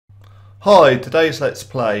Hi, today's Let's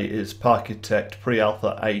Play is Parkitect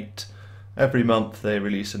Pre-Alpha 8. Every month they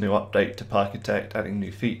release a new update to Parkitect, adding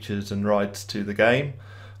new features and rides to the game.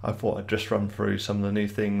 I thought I'd just run through some of the new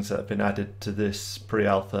things that have been added to this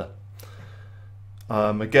Pre-Alpha.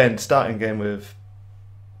 Again, starting again with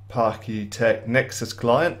Parkitect Nexus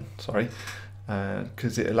client,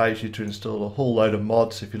 because it allows you to install a whole load of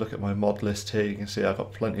mods. If you look at my mod list here, you can see I've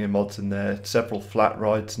got plenty of mods in there, several flat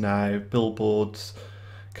rides now, billboards,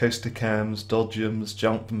 coaster cams, dodgems,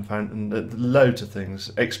 jump and fountain, loads of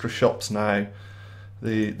things, extra shops now.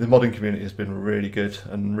 The modding community has been really good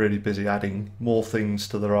and really busy adding more things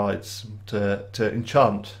to the rides to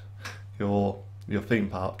enchant your theme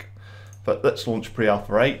park. But let's launch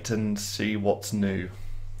Pre-Alpha 8 and see what's new.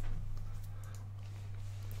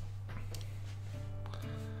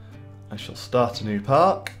 I shall start a new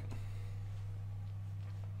park.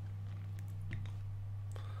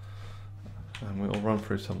 And we'll run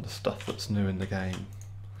through some of the stuff that's new in the game.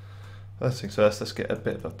 First things first, let's get a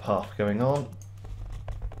bit of a path going on.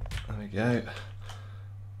 There we go.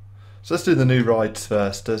 So let's do the new rides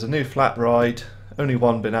first. There's a new flat ride, only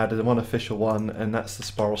one been added, and one official one, and that's the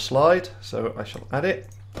spiral slide. So I shall add it.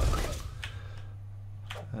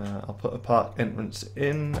 I'll put a park entrance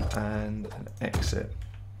in and an exit.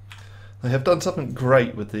 They have done something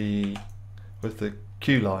great with the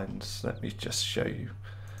queue lines. Let me just show you.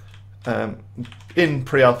 In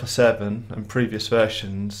Pre-Alpha 7 and previous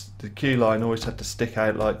versions, the queue line always had to stick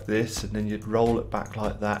out like this, and then you'd roll it back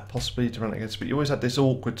like that, possibly to run it against, but you always had this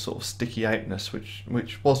awkward sort of sticky outness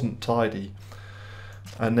which wasn't tidy.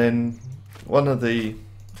 And then one of the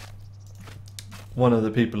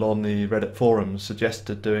people on the Reddit forums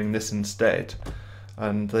suggested doing this instead,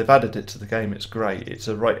 and they've added it to the game. It's great. It's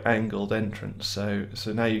a right angled entrance, so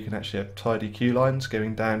now you can actually have tidy queue lines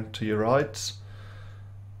going down to your rides.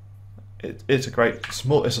 It's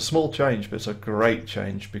a small change, but it's a great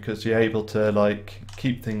change because you're able to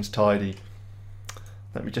keep things tidy.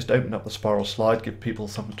 Let me just open up the spiral slide, give people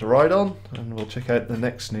something to ride on, and we'll check out the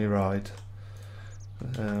next new ride.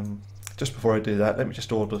 Just before I do that, let me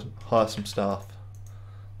just hire some staff.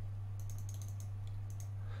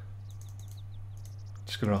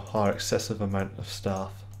 Just going to hire excessive amount of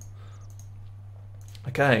staff.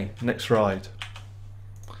 Okay, next ride.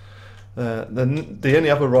 The only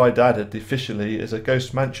other ride added officially is a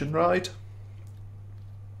Ghost Mansion ride.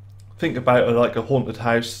 Think about it like a haunted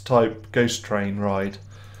house type ghost train ride.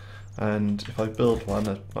 And if I build one,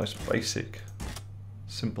 a nice basic,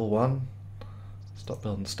 simple one, start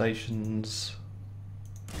building stations.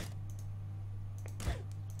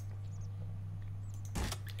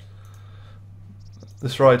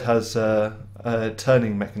 This ride has a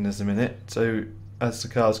turning mechanism in it, so as the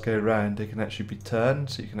cars go round, they can actually be turned,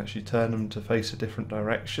 so you can actually turn them to face a different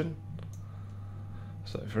direction.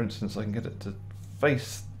 So for instance, I can get it to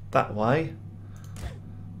face that way,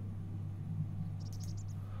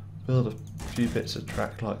 build a few bits of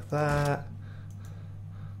track like that,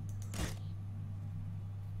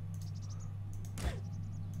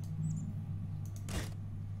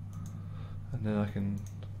 and then I can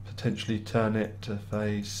potentially turn it to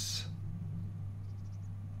face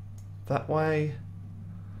that way.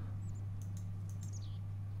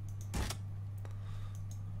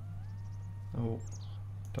 Oh,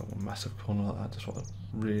 don't want a massive corner like that, just want to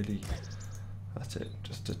really, that's it,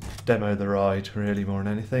 just to demo the ride really more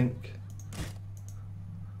than anything.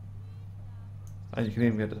 And you can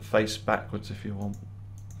even get it to face backwards if you want.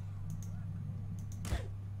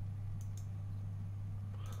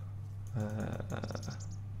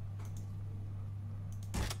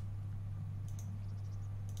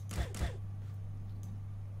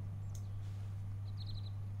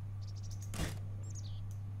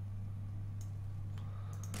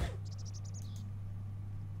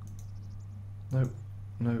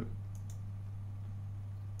 No.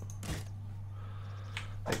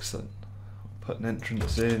 Excellent. Put an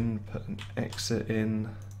entrance in, put an exit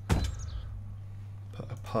in, put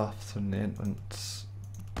a path from the entrance.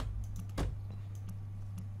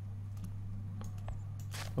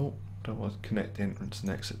 Oh, don't want to connect the entrance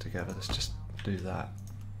and exit together, let's just do that.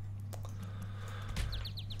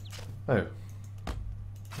 Oh,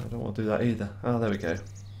 I don't want to do that either. Oh, there we go.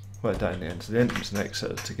 Worked down the end, so the entrance and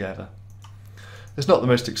exit are together. It's not the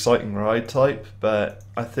most exciting ride type, but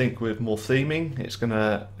I think with more theming it's going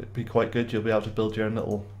to be quite good. You'll be able to build your own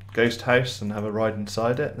little ghost house and have a ride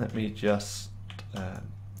inside it. Let me just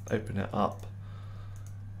open it up.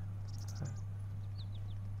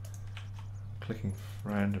 Clicking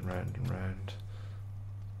round and round and round.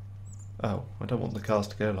 Oh, I don't want the cars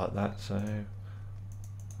to go like that, so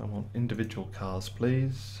I want individual cars,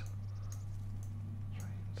 please.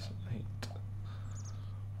 3, 8,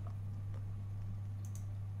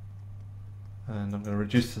 And I'm going to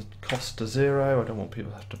reduce the cost to 0. I don't want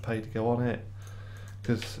people to have to pay to go on it,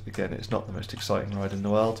 because again, it's not the most exciting ride in the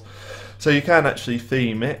world. So you can actually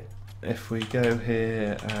theme it. If we go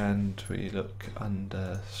here and we look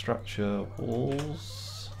under structure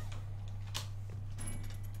walls,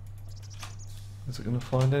 is it going to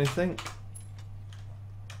find anything?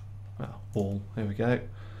 Oh, wall, here we go.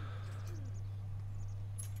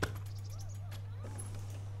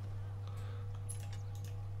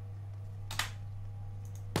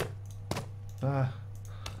 Ah,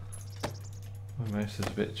 my mouse is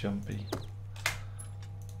a bit jumpy.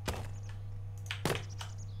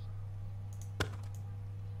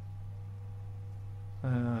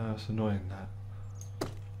 It's annoying that.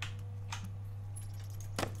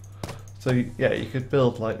 So yeah, you could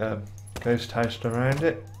build like a ghost house around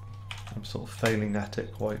it. I'm sort of failing at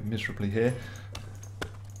it quite miserably here.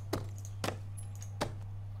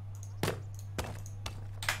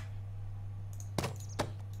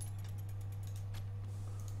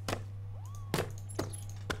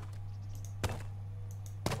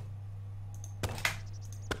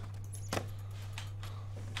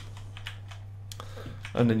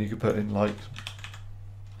 And then you could put in, like,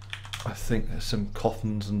 I think there's some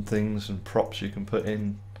coffins and things and props you can put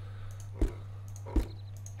in.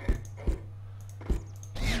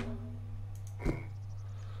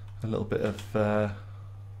 A little bit of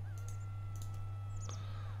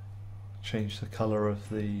change the colour of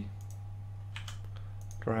the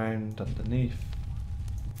ground underneath.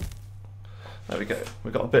 There we go.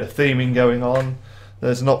 We've got a bit of theming going on.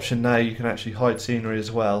 There's an option now you can actually hide scenery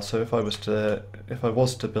as well. So if I was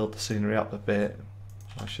to build the scenery up a bit,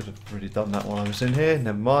 I should have really done that while I was in here.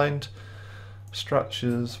 Never mind.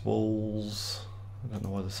 Structures, walls. I don't know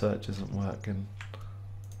why the search isn't working.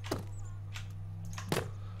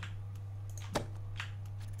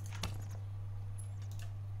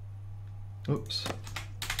 Oops.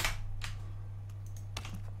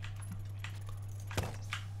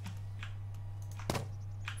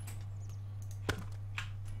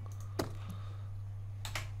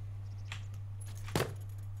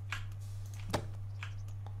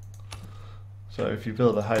 So if you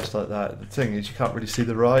build a house like that, the thing is you can't really see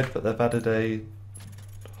the ride, but they've added a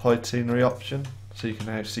hide scenery option, so you can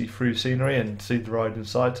now see through scenery and see the ride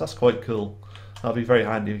inside. So that's quite cool. That'll be very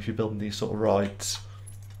handy if you're building these sort of rides.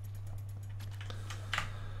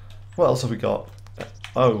 What else have we got?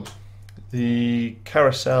 Oh, the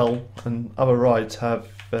carousel and other rides have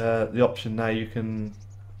the option now you can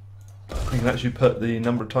actually put the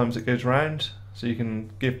number of times it goes round. So you can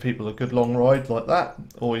give people a good long ride like that,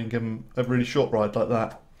 or you can give them a really short ride like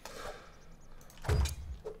that.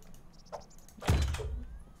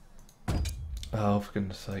 Oh, for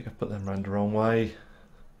goodness sake, I put them round the wrong way.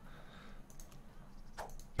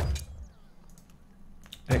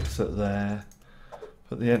 Exit there,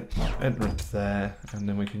 put the entrance there, and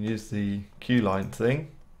then we can use the queue line thing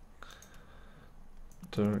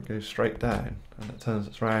to go straight down, and it turns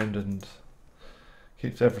us round and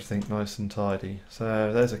keeps everything nice and tidy.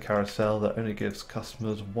 So there's a carousel that only gives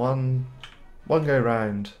customers one go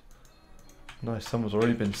round. Nice, someone's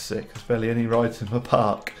already been sick. There's barely any rides in the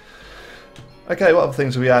park. Okay, what other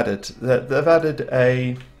things have we added? They've added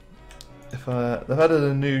a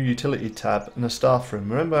new utility tab in the staff room.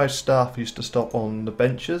 Remember how staff used to stop on the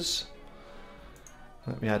benches?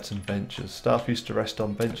 Let me add some benches. Staff used to rest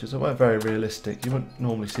on benches. It weren't very realistic. You wouldn't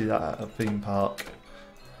normally see that at a theme park.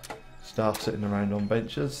 Staff sitting around on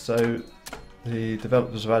benches. So the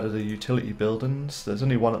developers have added a utility buildings. There's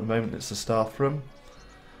only one at the moment. It's the staff room.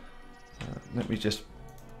 Let me just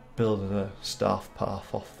build a staff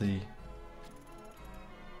path off the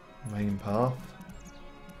main path.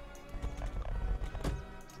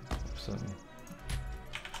 Some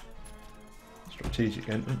strategic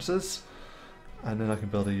entrances, and then I can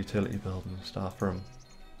build a utility building staff room.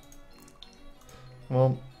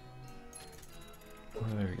 Well,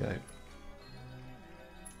 there we go.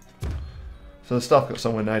 So the staff got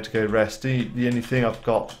somewhere now to go rest. The only thing I've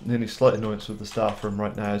got, the only slight annoyance with the staff room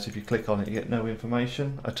right now is if you click on it you get no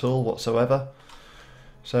information at all whatsoever.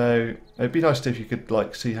 So it'd be nice if you could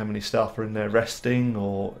like see how many staff are in there resting,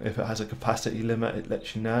 or if it has a capacity limit it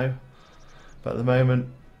lets you know. But at the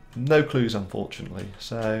moment, no clues unfortunately.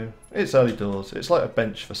 So it's early doors. It's like a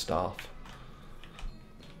bench for staff.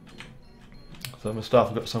 So my staff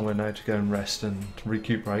have got somewhere now to go and rest and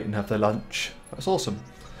recuperate and have their lunch. That's awesome.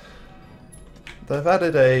 They've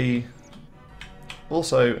added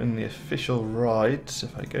also in the official rides,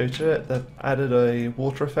 if I go to it, they've added a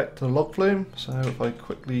water effect to the log flume. So if I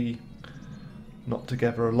quickly knot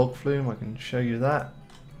together a log flume, I can show you that.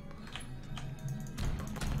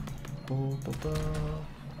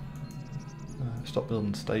 Stop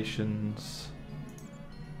building stations.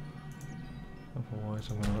 Otherwise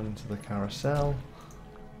I'm going to run into the carousel.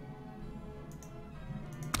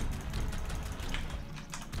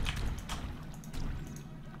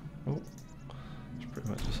 Oh, it's pretty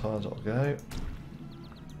much as high as I'll go.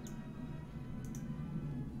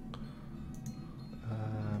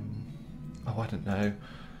 Oh, I don't know.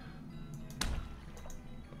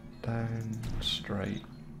 Down, straight,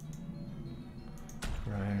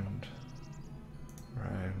 round,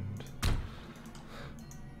 round.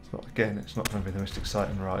 It's not, again, it's not going to be the most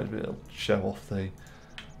exciting ride, but it'll show off the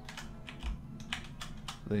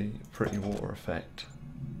pretty water effect.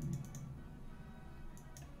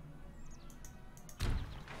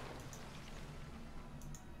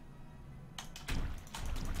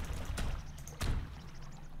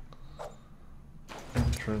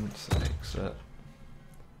 Entrance, exit,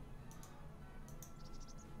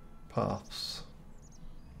 paths.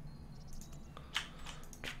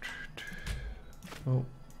 Oh,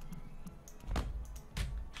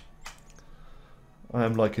 I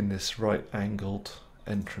am liking this right-angled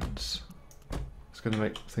entrance. It's going to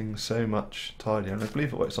make things so much tidier, and I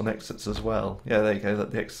believe it works on exits as well. Yeah, there you go.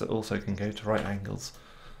 That the exit also can go to right angles.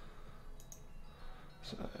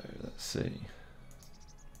 So let's see.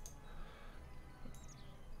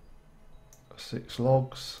 6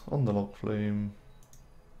 logs on the log flume.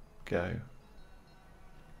 Go.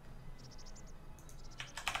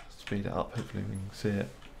 Speed it up, hopefully we can see it.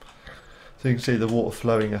 So you can see the water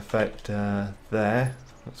flowing effect there.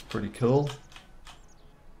 That's pretty cool.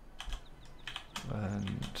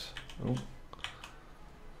 And oh,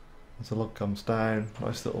 as the log comes down,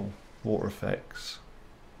 nice little water effects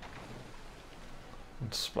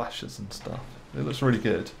and splashes and stuff. It looks really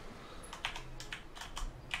good.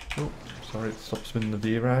 Oh, sorry, it stopped spinning the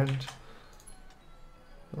V around.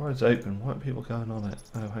 The ride's open, why aren't people going on it?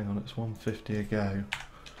 Oh, hang on, it's 150 a go.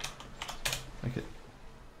 Make it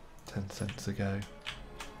 10 cents a go.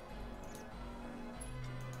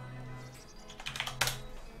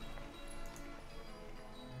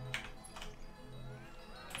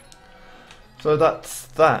 So that's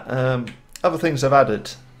that. Other things I've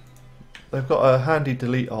added. They've got a handy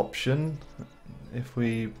delete option. If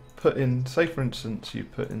we put in, say for instance, you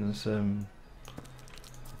put in some,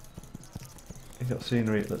 you've got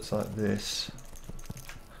scenery that looks like this,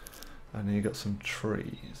 and then you've got some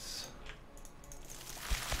trees.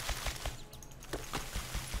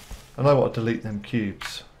 And I want to delete them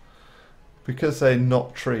cubes. Because they're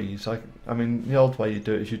not trees, I mean, the old way you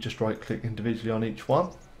do it is you just right click individually on each one.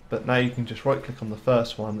 But now you can just right click on the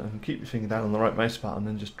first one and keep your finger down on the right mouse button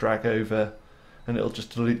and just drag over, and it'll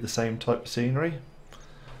just delete the same type of scenery.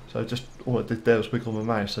 So all I did there was wiggle my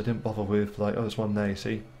mouse. I didn't bother with like, oh, there's one there, you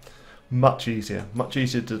see. Much easier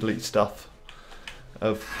to delete stuff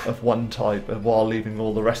of one type while leaving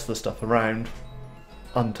all the rest of the stuff around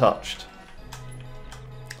untouched.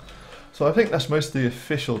 So I think that's most of the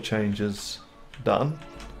official changes done.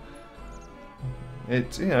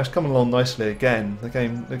 It's, you know, it's coming along nicely again. The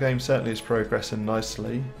game certainly is progressing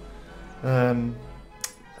nicely. There's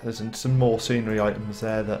some more scenery items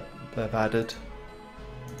there that they've added.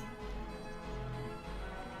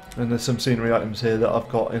 And there's some scenery items here that I've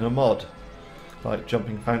got in a mod, like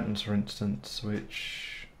jumping fountains for instance,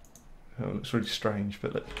 which looks really strange,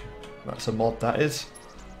 but look, that's a mod that is.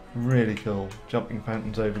 Really cool, jumping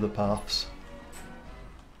fountains over the paths.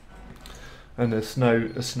 And there's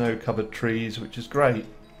snow covered trees, which is great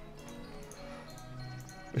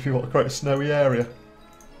if you want to create a snowy area.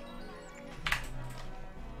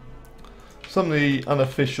 Some of the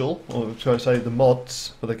unofficial, or should I say the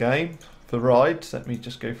mods for the game, for rides, let me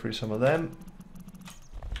just go through some of them.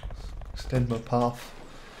 Extend my path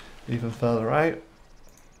even further out,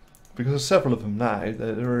 because there's several of them now,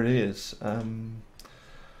 there really is.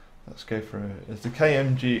 Let's go through it. There's the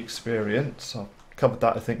KMG experience. I've covered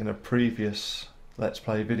that I think in a previous Let's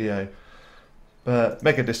Play video. But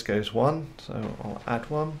Mega Disco's one, so I'll add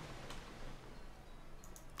one.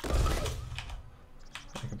 I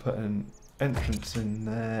can put an entrance in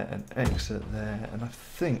there, an exit there, and I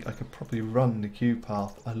think I could probably run the queue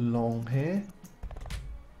path along here.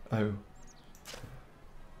 Oh.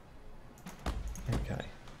 Okay.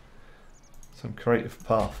 Some creative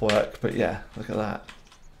path work, but yeah, look at that.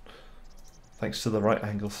 Thanks to the right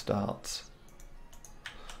angle starts.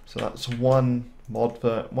 So that's one mod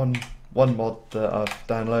that I've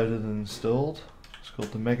downloaded and installed. It's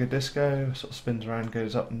called the Mega Disco. Sort of spins around,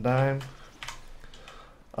 goes up and down.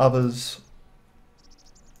 Other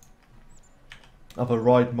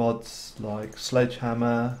ride mods like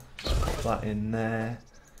Sledgehammer. Just pop that in there.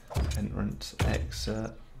 Entrance,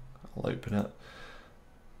 exit. I'll open it.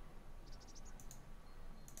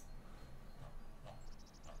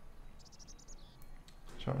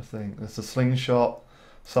 trying to think. There's a slingshot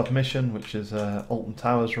submission, which is Alton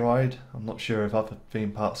Towers ride. I'm not sure if other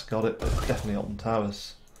theme parks got it, but definitely Alton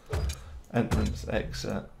Towers. Entrance,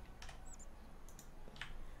 exit.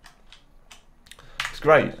 It's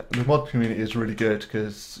great. The mod community is really good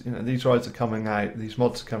because these rides are coming out, these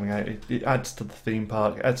mods are coming out. It adds to the theme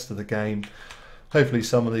park, it adds to the game. Hopefully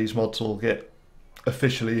some of these mods will get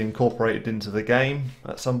officially incorporated into the game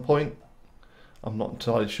at some point. I'm not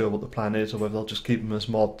entirely sure what the plan is or whether they'll just keep them as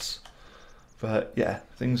mods. But yeah,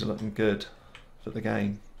 things are looking good for the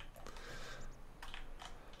game.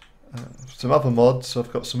 Some other mods,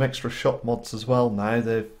 I've got some extra shop mods as well now.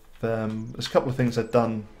 There's a couple of things they've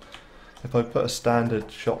done. If I put a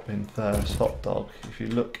standard shop in first, hot dog, if you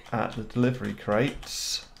look at the delivery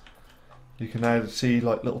crates, you can now see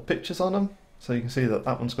like little pictures on them. So you can see that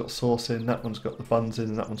one's got sauce in, that one's got the buns in,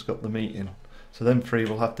 and that one's got the meat in. So them three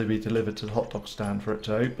will have to be delivered to the hot dog stand for it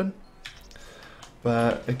to open.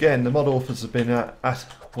 But again, the mod authors have been at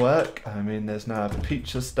work. I mean, there's now a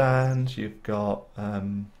pizza stand, you've got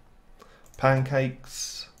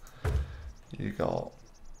pancakes, you've got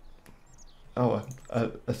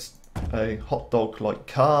a hot dog like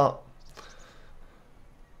cart,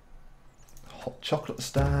 hot chocolate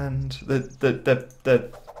stand.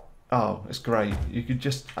 Oh, it's great. You could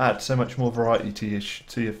just add so much more variety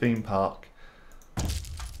to your theme park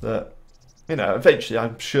that eventually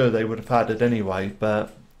I'm sure they would have added anyway.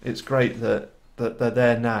 But it's great that they're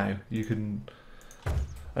there now. You can,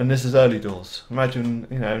 and this is early doors. Imagine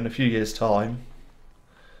in a few years' time,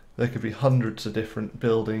 there could be hundreds of different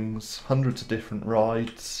buildings, hundreds of different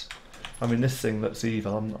rides. I mean, this thing looks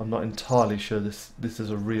evil. I'm not entirely sure this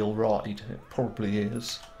is a real ride. It probably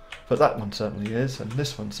is. But that one certainly is, and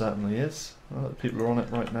this one certainly is. Well, people are on it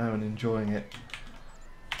right now and enjoying it.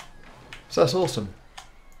 So that's awesome.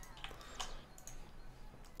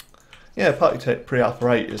 Yeah, Parkitect Pre-Alpha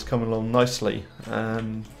 8 is coming along nicely.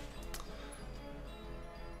 I'm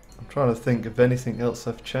trying to think of anything else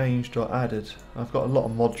I've changed or added. I've got a lot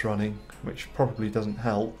of mods running, which probably doesn't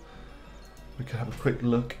help. We could have a quick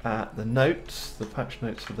look at the notes, the patch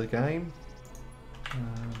notes for the game.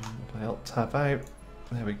 I'll tab out.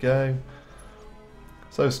 There we go.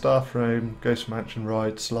 So staff room, ghost mansion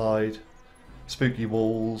ride, slide, spooky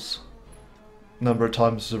walls, number of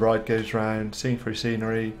times the ride goes round, scene through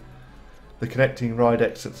scenery, the connecting ride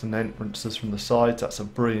exits and entrances from the sides. That's a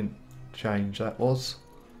brilliant change, that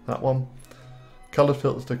one. Coloured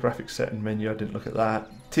filters to graphics set and menu, I didn't look at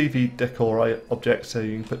that. TV decor objects, so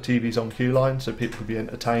you can put TVs on queue line so people can be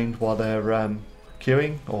entertained while they're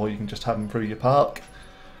queuing, or you can just have them through your park.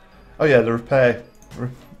 Oh yeah, the repair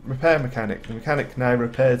mechanic. The mechanic now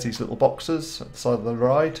repairs these little boxes at the side of the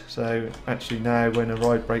ride, so actually now when a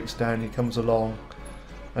ride breaks down he comes along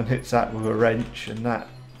and hits that with a wrench and that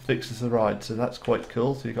fixes the ride, so that's quite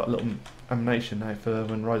cool. So you've got a little animation now for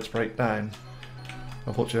when rides break down.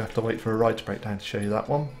 Unfortunately I have to wait for a ride to break down to show you that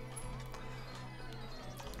one.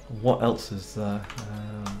 What else is there?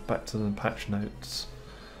 Back to the patch notes.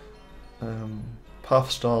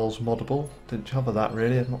 Path styles moddable. Didn't cover that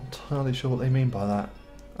really. I'm not entirely sure what they mean by that.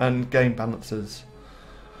 And game balances.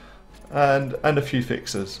 And a few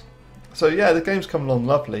fixes. So yeah, the game's come along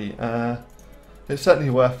lovely. It's certainly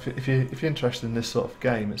worth, if you're interested in this sort of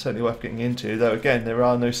game, it's certainly worth getting into. Though again, there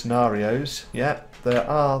are no scenarios. Yeah, there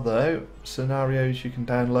are though scenarios you can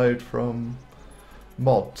download from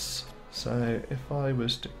mods. So if I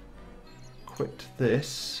was to quit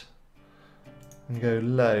this and go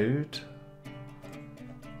load,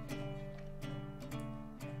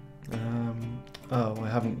 oh, I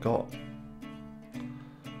haven't got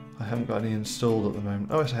any installed at the moment.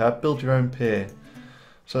 Oh, I have build your own pier.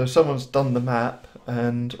 So someone's done the map,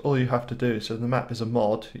 and all you have to do, so the map is a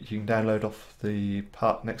mod you can download off the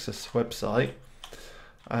Park Nexus website,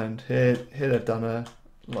 and here they've done a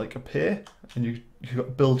pier, and you've got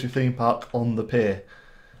to build your theme park on the pier,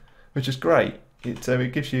 which is great. It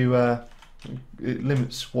gives you it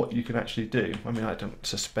limits what you can actually do. I mean, I don't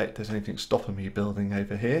suspect there's anything stopping me building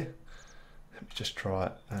over here. Let me just try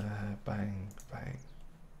it. Bang, bang.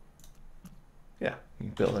 Yeah, you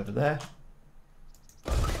can build over there.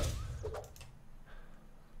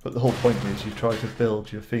 But the whole point is you try to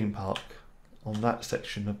build your theme park on that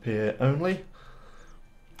section of pier only.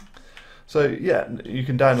 So yeah, you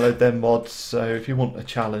can download them mods. So if you want a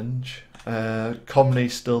challenge, Comedy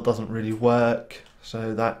still doesn't really work,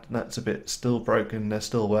 so that's a bit still broken. They're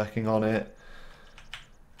still working on it.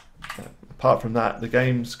 Apart from that, the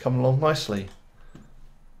game's come along nicely.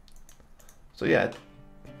 So yeah,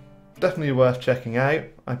 definitely worth checking out.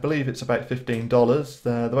 I believe it's about $15.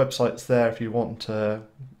 The website's there if you want to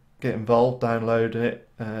get involved, download it.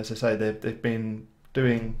 As I say, they've been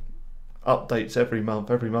doing updates every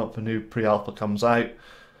month. Every month a new pre-alpha comes out,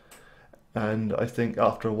 and I think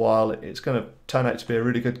after a while it's going to turn out to be a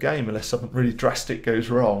really good game unless something really drastic goes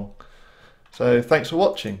wrong. So thanks for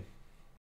watching.